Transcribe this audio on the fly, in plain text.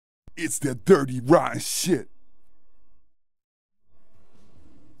It's that dirty, rotten shit.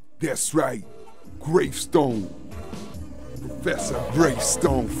 That's right, Gravestone. Professor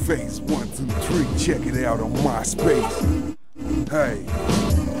Gravestone Face 1, 2, 3. Check it out on MySpace. Hey,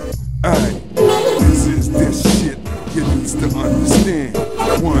 this is that shit you needs to understand.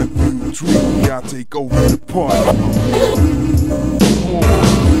 1, 2, 3, y'all take over the party.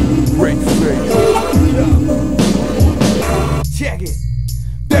 Graveface. Check it.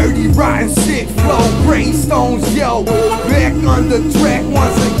 Dirty, rotten, sick flow, gravestones, yo. Back on the track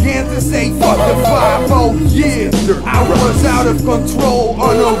once again to say fuck the 5-0, yeah. I was out of control,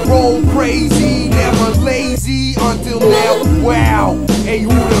 on a roll, crazy, never lazy until now, wow. Hey, who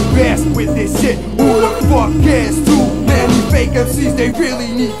the best with this shit? Who the fuck cares? Too many fake MCs, they really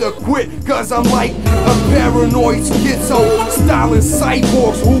need to quit. Cause I'm like a paranoid schizo, styling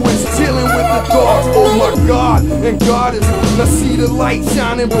cyborgs who is chilling with the dogs. Oh my god, and God is, I see the light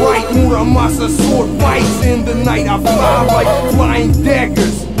shining bright. Muramasa sword fights in the night. I fly like flying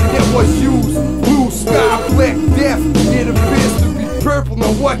daggers that was used. Blue sky, black death. It appears to be purple.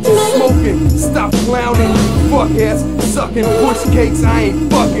 Now what you smoking? Stop clowning, you fuckheads. Sucking push cakes, I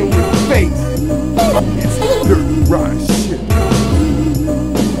ain't fucking with face. It's